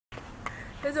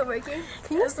Is it working?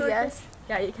 Can you see us?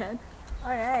 Yeah, you can.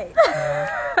 Alright.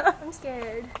 I'm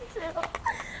scared.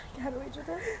 How do we do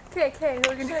this? Okay,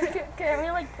 we're gonna Can we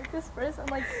like put this first and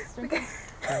like drink it?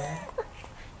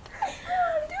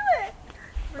 do it.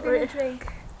 We're gonna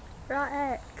drink raw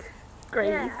egg. Great.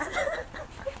 Yeah.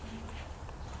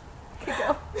 Okay,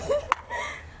 go.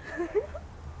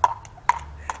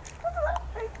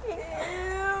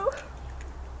 Ew.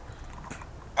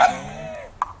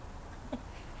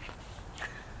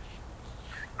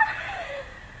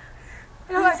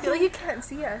 No, I feel like you can't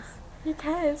see us. You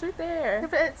can, it's right there. Yeah,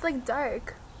 but it's like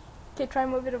dark. Okay, try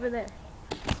and move it over there.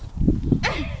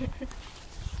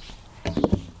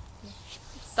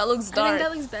 That looks I dark. think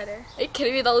that looks better. Are you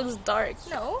kidding me? That looks dark.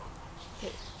 No?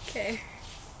 Okay.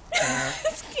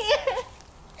 Scared.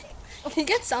 Can you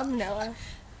get some, Noah?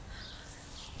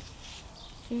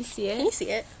 Can you see it? Can you see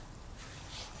it?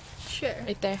 Sure.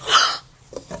 Right there.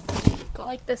 Go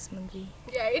like this, Mungie.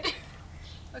 Right.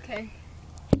 Okay.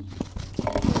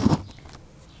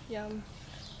 Yum.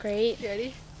 Great. You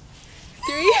ready?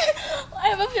 3. I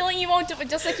have a feeling you won't do it,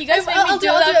 just like you guys made I'll me do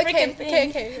that it. freaking thing.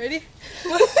 Okay. Ready?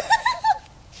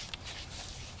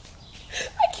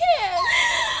 I can't.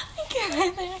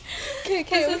 Okay.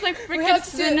 This is like We freaking have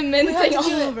to do it. cinnamon We have thing to all do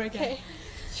it. over again. Okay.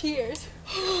 Cheers.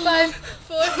 5,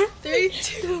 4, 3,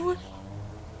 2, 1.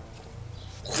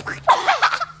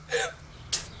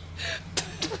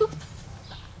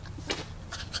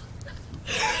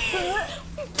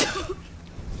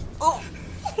 Oh.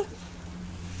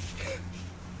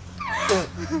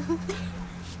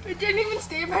 It didn't even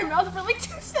stay in my mouth for like 2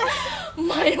 seconds.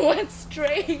 Mine went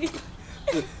straight.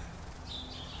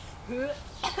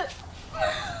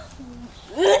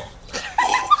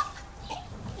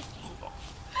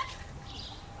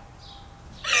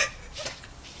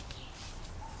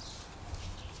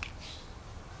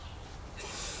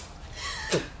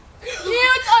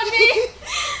 It's on me.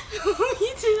 Me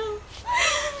too.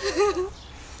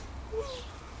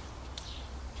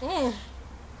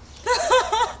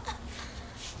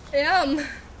 Yum.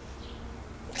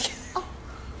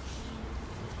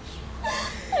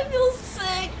 I feel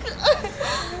sick.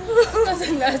 That's a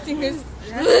nastiness.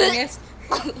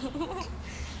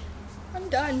 I'm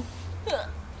done.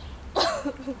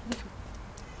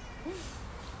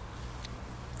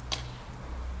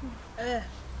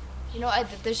 You know, I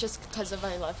did this just because of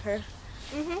I love her.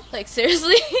 Mhm. Like,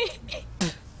 seriously.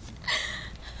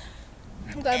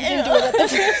 I'm glad we didn't do it at the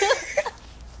first.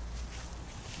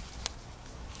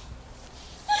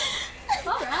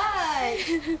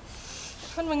 Alright.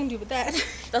 What am I gonna do with that?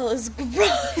 That was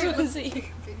gross. Let me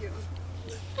see.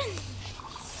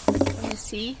 Let me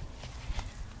see.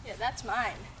 Yeah, that's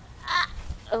mine.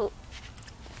 Oh.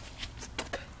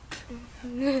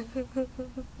 Ew,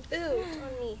 it's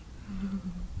on me.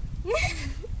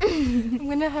 I'm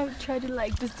gonna try to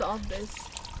like dissolve this.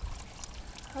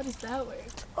 How does that work?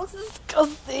 Oh, this is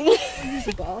disgusting. Use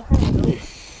a ball. I don't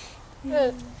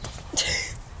know.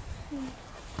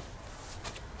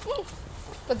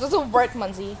 That doesn't work,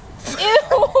 Munzie. Ew.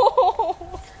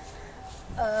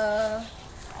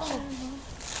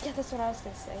 Yeah, that's what I was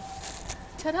gonna say.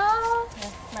 Ta-da!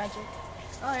 Yeah, magic.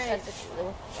 Alright. That's a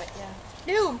clue, but yeah.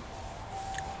 Ew!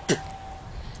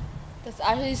 That's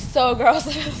actually so gross.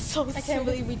 I feel so I can't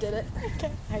believe we did it.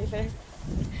 How you feeling?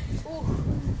 Ooh.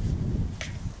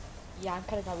 Yeah, I'm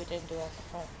kind of glad we didn't do it at the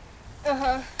front.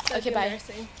 Uh-huh. That'd Okay, be bye.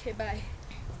 embarrassing. Okay, bye.